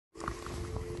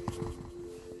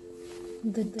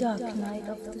the dark night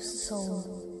of the soul,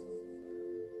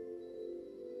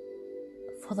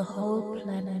 for the whole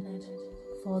planet,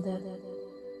 for the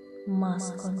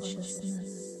mass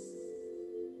consciousness,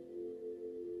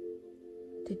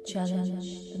 to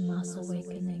challenge the mass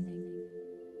awakening.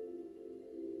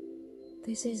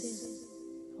 This is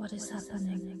what is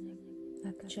happening,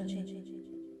 actually.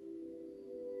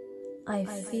 I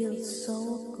feel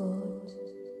so good,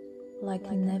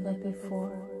 like never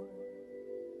before.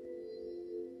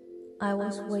 I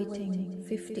was waiting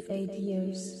 58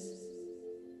 years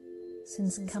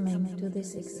since coming to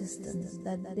this existence,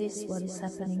 that this, what is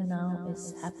happening now,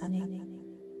 is happening.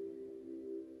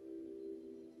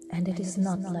 And it is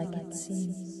not like it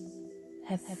seems.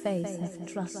 Have faith,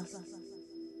 have trust.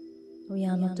 We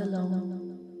are not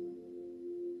alone.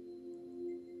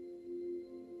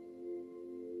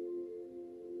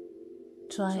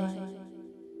 Try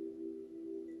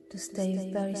to stay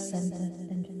very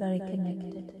centered and very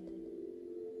connected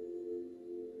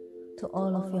to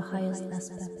all of your highest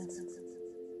aspects.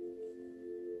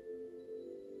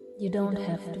 You don't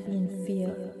have to be in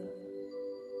fear,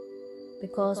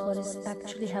 because what is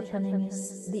actually happening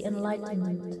is the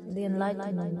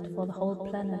enlightenment for the whole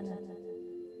planet.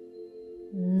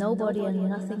 Nobody and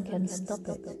nothing can stop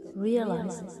it.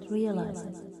 Realize it.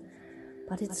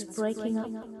 But it's breaking up.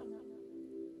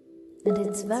 And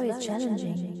it's very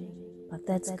challenging, but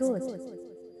that's good.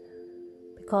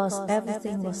 Because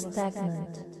everything was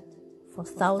stagnant for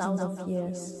thousands of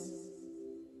years.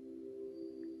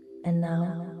 And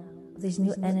now, these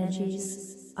new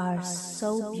energies are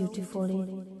so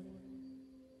beautifully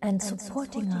and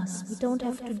supporting us. We don't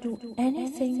have to do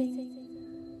anything.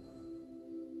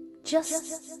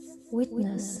 Just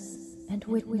witness and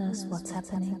witness what's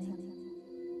happening.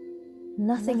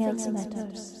 Nothing else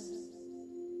matters.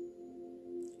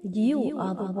 You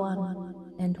are the one,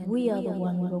 and we are the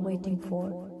one we were waiting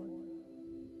for.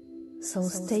 So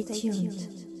stay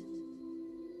tuned.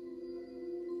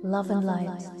 Love and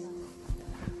light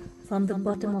from the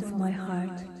bottom of my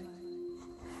heart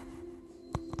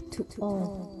to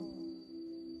all.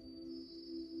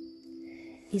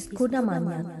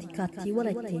 Iskudamanya tikati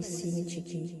walete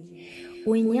sinichiki.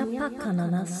 Uinya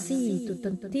pakana na si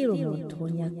tutantiro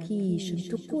motonya ki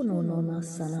shuntukuno no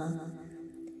nasana.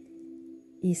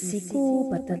 Isiku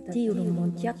patatiro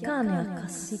montiakane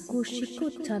akasiku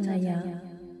shikutanaya.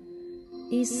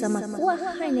 Isamakua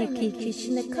haine ki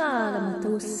kishinekala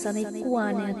matusane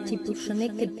kuane atipu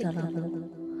shaneketaralo.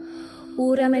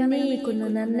 Urameni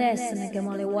kunanesane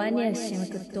kamale wanyeshin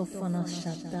katofana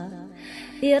shata.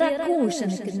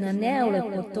 Irakushan kananeule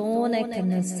potone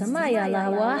kanasamaya la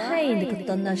wahain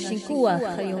katanashinkua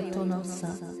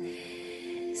hayotonosa.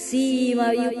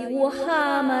 Sima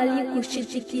yukuhama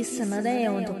likushitiki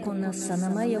sanadeo tokona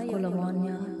sanamayo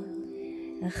kolomonia.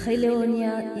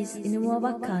 Khilonia is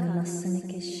inuwabakana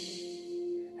sanekish.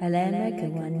 Alama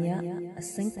kawanya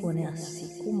asenkone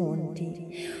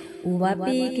asikumonti.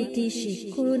 Uwabi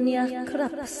kitishi kurunia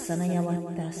krap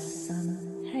sanayawatasana.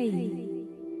 Hey.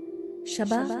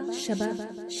 Shabbat,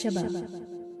 Shabbat, Shabbat.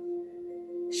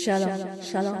 Shalom,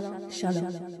 Shalom,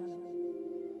 Shalom.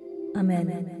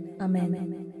 Amen,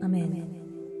 Amen, Amen.